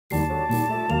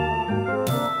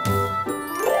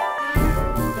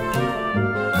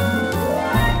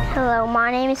Hello,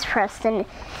 my name is Preston,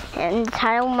 and the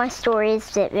title of my story is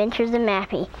The Adventures of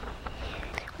Mappy.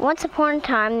 Once upon a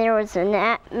time, there was a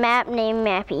map named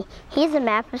Mappy. He's a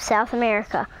map of South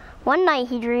America. One night,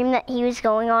 he dreamed that he was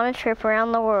going on a trip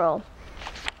around the world.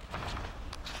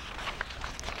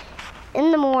 In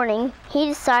the morning, he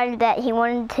decided that he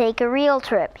wanted to take a real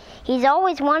trip. He's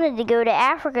always wanted to go to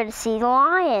Africa to see the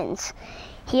lions.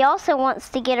 He also wants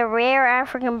to get a rare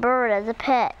African bird as a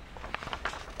pet.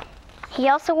 He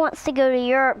also wants to go to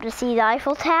Europe to see the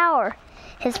Eiffel Tower.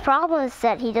 His problem is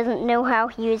that he doesn't know how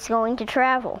he is going to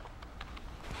travel.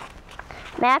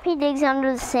 Mappy digs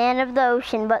under the sand of the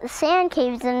ocean, but the sand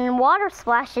caves in and water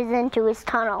splashes into his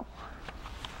tunnel.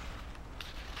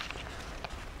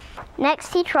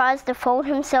 Next, he tries to fold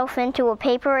himself into a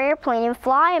paper airplane and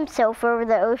fly himself over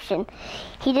the ocean.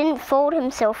 He didn't fold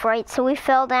himself right, so he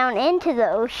fell down into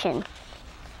the ocean.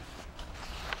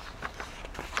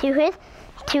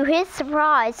 To his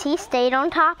surprise, he stayed on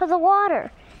top of the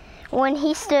water. When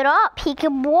he stood up, he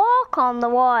could walk on the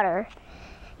water.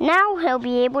 Now he'll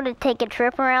be able to take a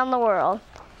trip around the world.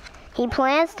 He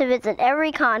plans to visit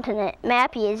every continent.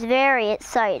 Mappy is very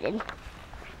excited.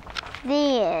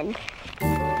 The end.